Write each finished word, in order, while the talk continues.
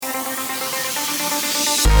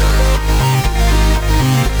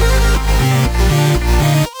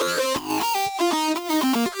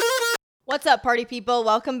What's up, party people?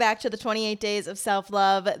 Welcome back to the 28 Days of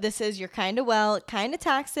Self-Love. This is your kinda well, kinda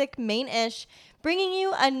toxic main-ish, bringing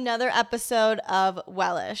you another episode of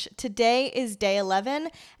Wellish. Today is day 11,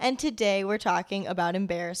 and today we're talking about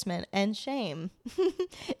embarrassment and shame.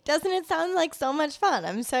 Doesn't it sound like so much fun?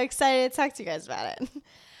 I'm so excited to talk to you guys about it.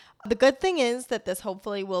 The good thing is that this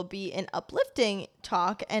hopefully will be an uplifting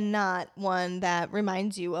talk and not one that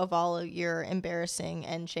reminds you of all of your embarrassing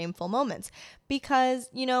and shameful moments. Because,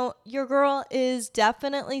 you know, your girl is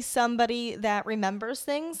definitely somebody that remembers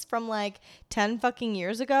things from like 10 fucking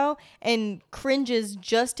years ago and cringes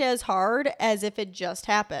just as hard as if it just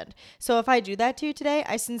happened. So if I do that to you today,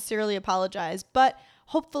 I sincerely apologize. But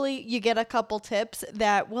hopefully you get a couple tips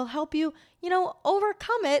that will help you,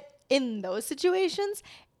 overcome it in those situations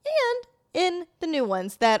and in the new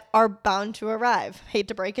ones that are bound to arrive. Hate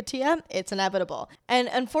to break it to you, it's inevitable. And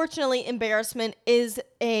unfortunately, embarrassment is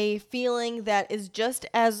a feeling that is just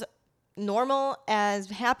as normal as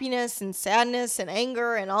happiness and sadness and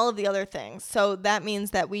anger and all of the other things. So that means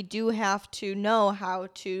that we do have to know how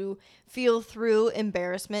to feel through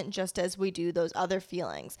embarrassment just as we do those other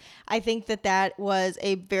feelings. I think that that was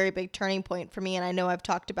a very big turning point for me, and I know I've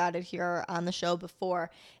talked about it here on the show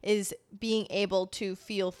before, is being able to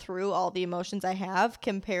feel through all the emotions I have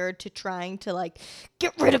compared to trying to like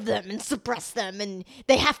get rid of them and suppress them and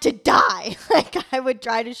they have to die. Like I would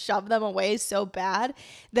try to shove them away so bad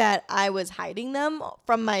that I was hiding them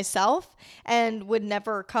from myself and would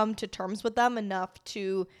never come to terms with them enough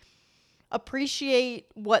to appreciate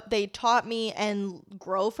what they taught me and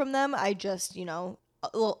grow from them. I just,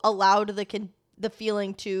 allowed the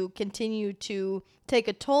feeling to continue to take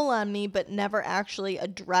a toll on me, but never actually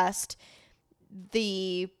addressed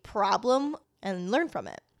the problem and learn from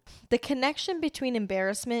it. The connection between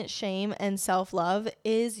embarrassment, shame, and self-love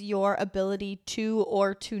is your ability to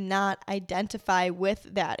or to not identify with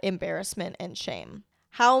that embarrassment and shame.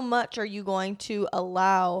 How much are you going to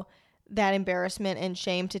allow that embarrassment and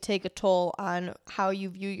shame to take a toll on how you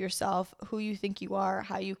view yourself, who you think you are,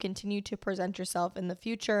 how you continue to present yourself in the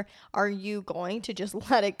future? Are you going to just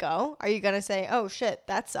let it go? Are you going to say, oh shit,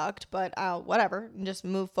 that sucked, but whatever, and just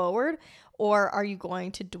move forward? Or are you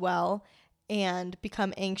going to dwell and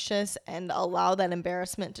become anxious and allow that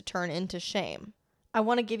embarrassment to turn into shame? I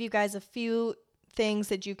want to give you guys a few things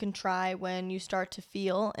that you can try when you start to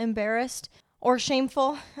feel embarrassed or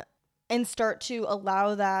shameful, and start to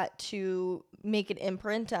allow that to make an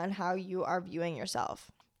imprint on how you are viewing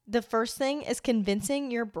yourself. The first thing is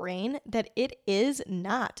convincing your brain that it is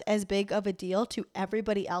not as big of a deal to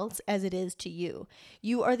everybody else as it is to you.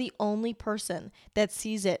 You are the only person that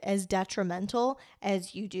sees it as detrimental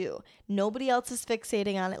as you do. Nobody else is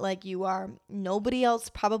fixating on it like you are. Nobody else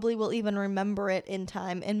probably will even remember it in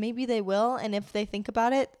time, and maybe they will, and if they think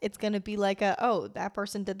about it, it's going to be like oh, that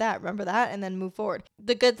person did that, remember that, and then move forward.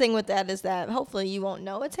 The good thing with that is that hopefully you won't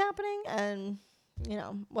know it's happening, and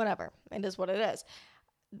whatever, it is what it is.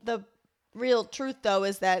 The real truth, though,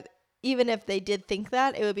 is that even if they did think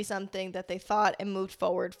that, it would be something that they thought and moved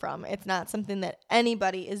forward from. It's not something that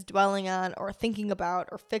anybody is dwelling on or thinking about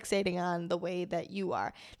or fixating on the way that you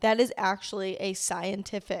are. That is actually a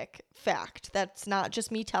scientific fact. That's not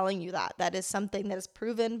just me telling you that. That is something that is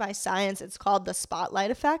proven by science. It's called the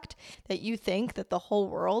spotlight effect, that you think that the whole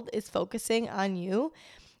world is focusing on you.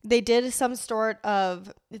 They did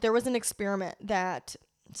there was an experiment that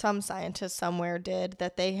some scientist somewhere did,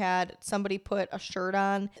 that they had somebody put a shirt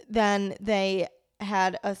on, then they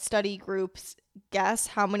had a study group guess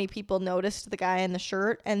how many people noticed the guy in the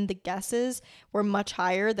shirt, and the guesses were much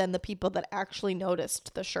higher than the people that actually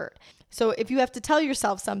noticed the shirt. So if you have to tell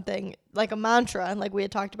yourself something like a mantra, like we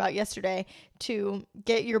had talked about yesterday, to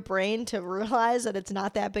get your brain to realize that it's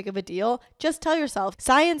not that big of a deal, just tell yourself,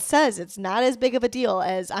 science says it's not as big of a deal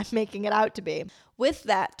as I'm making it out to be. With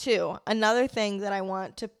that too, another thing that I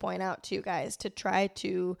want to point out to you guys to try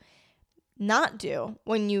to not do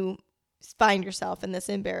when you find yourself in this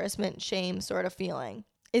embarrassment, shame sort of feeling,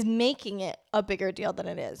 is making it a bigger deal than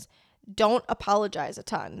it is. Don't apologize a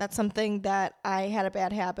ton. That's something that I had a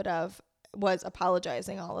bad habit of, was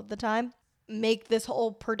apologizing all of the time. Make this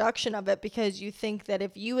whole production of it because you think that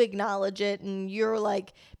if you acknowledge it and you're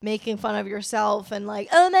like making fun of yourself and like,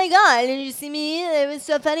 oh my God, did you see me? It was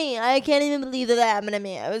so funny. I can't even believe that happened to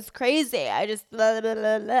me. It was crazy. I just blah, blah,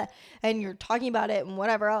 blah, blah. And you're talking about it and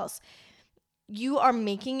whatever else. You are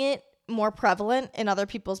making it more prevalent in other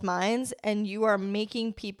people's minds, and you are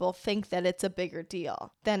making people think that it's a bigger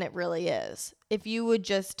deal than it really is. If you would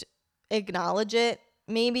just acknowledge it,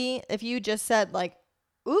 maybe if you just said like,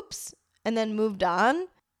 oops, and then moved on,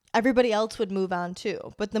 everybody else would move on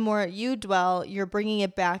too. But the more you dwell, you're bringing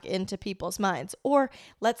it back into people's minds. Or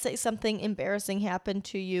let's say something embarrassing happened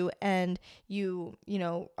to you and you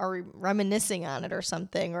are reminiscing on it or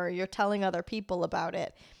something, or you're telling other people about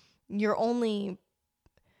it. You're only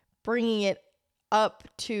bringing it up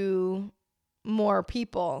to more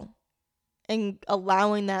people and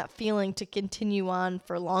allowing that feeling to continue on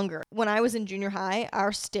for longer. When I was in junior high,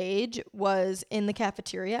 our stage was in the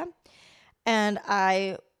cafeteria, and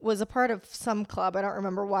I was a part of some club. I don't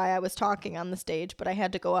remember why I was talking on the stage, but I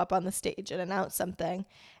had to go up on the stage and announce something.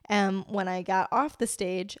 And when I got off the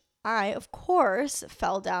stage, I, of course,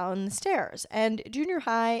 fell down the stairs. And junior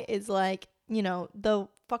high is like, the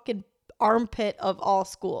fucking armpit of all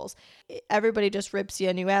schools. Everybody just rips you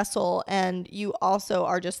a new asshole, and you also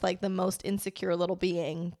are just like the most insecure little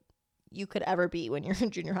being you could ever be when you're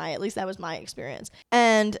in junior high. At least that was my experience.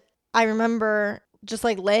 And I remember just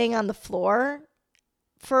like laying on the floor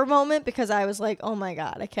for a moment because I was like, oh my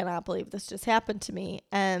God, I cannot believe this just happened to me.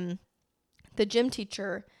 And the gym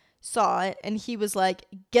teacher saw it and he was like,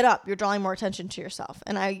 get up, you're drawing more attention to yourself.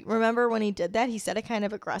 And I remember when he did that, he said it kind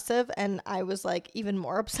of aggressive, and I was like even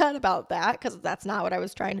more upset about that because that's not what I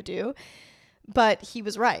was trying to do. But he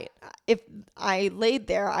was right. If I laid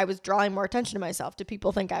there, I was drawing more attention to myself. Did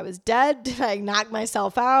people think I was dead? Did I knock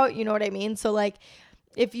myself out? You know what I mean? So like,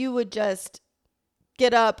 if you would just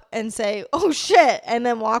get up and say, oh shit, and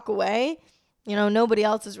then walk away, nobody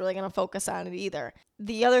else is really going to focus on it either.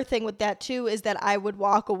 The other thing with that too is that I would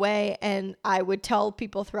walk away and I would tell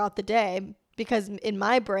people throughout the day, because in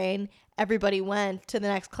my brain, everybody went to the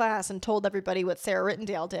next class and told everybody what Sarah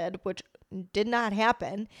Rittendale did, which did not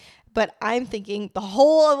happen. But I'm thinking the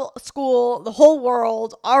whole school, the whole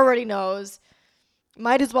world already knows.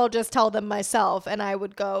 Might as well just tell them myself. And I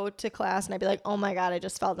would go to class and I'd be like, oh my God, I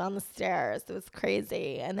just fell down the stairs. It was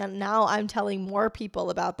crazy. And then now I'm telling more people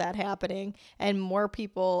about that happening, and more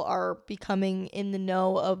people are becoming in the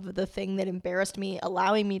know of the thing that embarrassed me,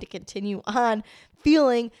 allowing me to continue on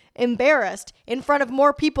feeling embarrassed in front of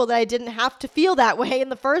more people that I didn't have to feel that way in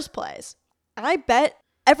the first place. I bet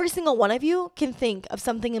every single one of you can think of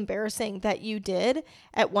something embarrassing that you did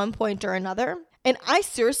at one point or another. And I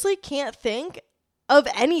seriously can't think of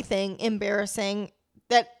anything embarrassing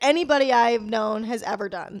that anybody I've known has ever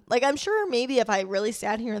done. Like, I'm sure maybe if I really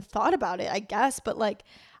sat here and thought about it, I guess, but like,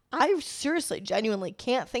 I seriously, genuinely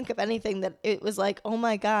can't think of anything that it was like, oh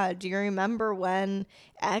my God, do you remember when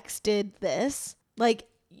X did this? Like,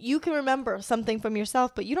 you can remember something from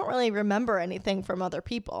yourself, but you don't really remember anything from other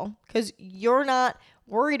people because you're not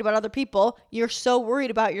worried about other people. You're so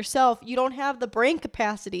worried about yourself. You don't have the brain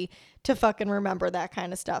capacity to fucking remember that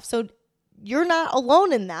kind of stuff. So you're not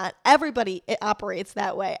alone in that. Everybody operates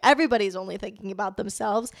that way. Everybody's only thinking about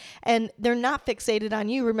themselves, and they're not fixated on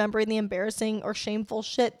you remembering the embarrassing or shameful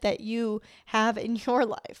shit that you have in your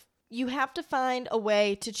life. You have to find a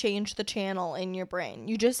way to change the channel in your brain.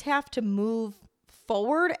 You just have to move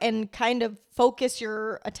forward and kind of focus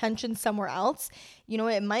your attention somewhere else.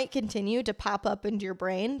 It might continue to pop up into your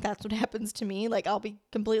brain. That's what happens to me. Like, I'll be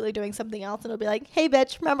completely doing something else and it'll be like, hey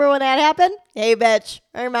bitch, remember when that happened? Hey bitch,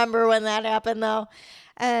 I remember when that happened though.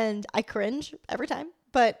 And I cringe every time.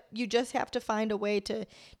 But you just have to find a way to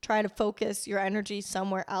try to focus your energy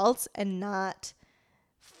somewhere else and not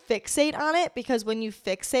fixate on it, because when you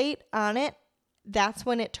fixate on it, that's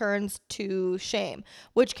when it turns to shame,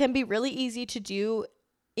 which can be really easy to do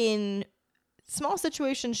in small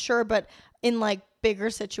situations, sure, but in like bigger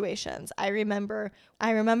situations. I remember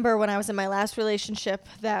when I was in my last relationship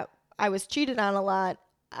that I was cheated on a lot.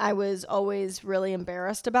 I was always really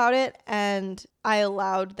embarrassed about it, and I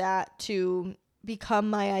allowed that to become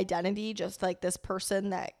my identity, just like this person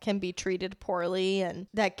that can be treated poorly and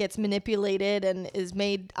that gets manipulated and is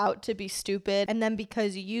made out to be stupid. And then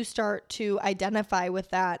because you start to identify with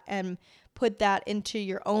that and put that into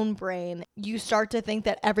your own brain, you start to think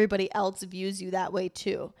that everybody else views you that way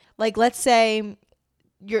too. Like, let's say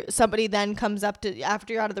somebody then comes up to,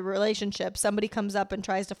 after you're out of the relationship, somebody comes up and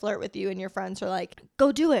tries to flirt with you, and your friends are like,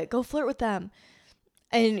 go do it, go flirt with them.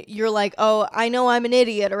 And you're like, oh, I know I'm an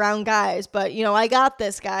idiot around guys, but, I got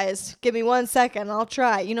this, guys. Give me 1 second. I'll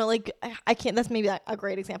try. Like, I can't, that's maybe a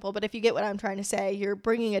great example, but if you get what I'm trying to say, you're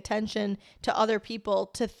bringing attention to other people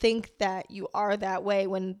to think that you are that way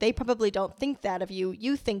when they probably don't think that of you.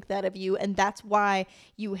 You think that of you, and that's why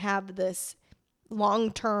you have this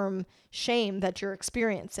long-term shame that you're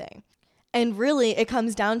experiencing. And really, it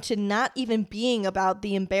comes down to not even being about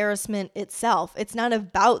the embarrassment itself. It's not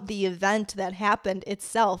about the event that happened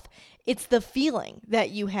itself. It's the feeling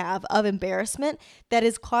that you have of embarrassment that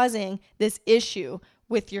is causing this issue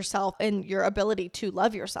with yourself and your ability to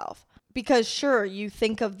love yourself. Because sure, you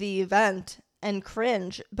think of the event and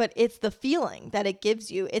cringe, but it's the feeling that it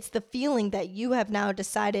gives you. It's the feeling that you have now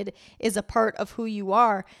decided is a part of who you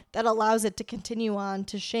are that allows it to continue on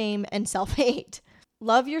to shame and self-hate.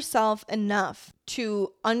 Love yourself enough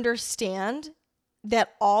to understand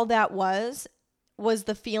that all that was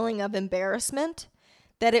the feeling of embarrassment,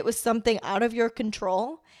 that it was something out of your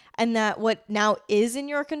control, and that what now is in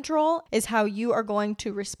your control is how you are going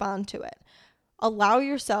to respond to it. Allow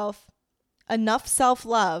yourself enough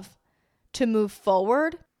self-love to move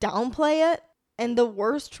forward, downplay it, and the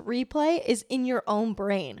worst replay is in your own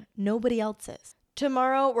brain, nobody else's.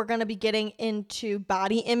 Tomorrow, we're going to be getting into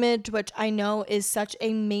body image, which I know is such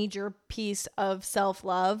a major piece of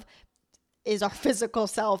self-love, is our physical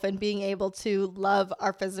self and being able to love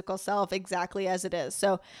our physical self exactly as it is.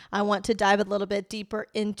 So I want to dive a little bit deeper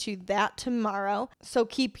into that tomorrow. So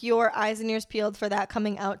keep your eyes and ears peeled for that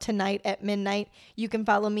coming out tonight at midnight. You can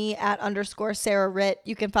follow me at _Sarah Ritt.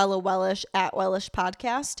 You can follow Wellish at Wellish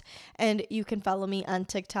Podcast. And you can follow me on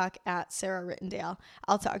TikTok at Sarah Rittendale.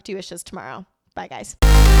 I'll talk to you issues tomorrow. Bye, guys.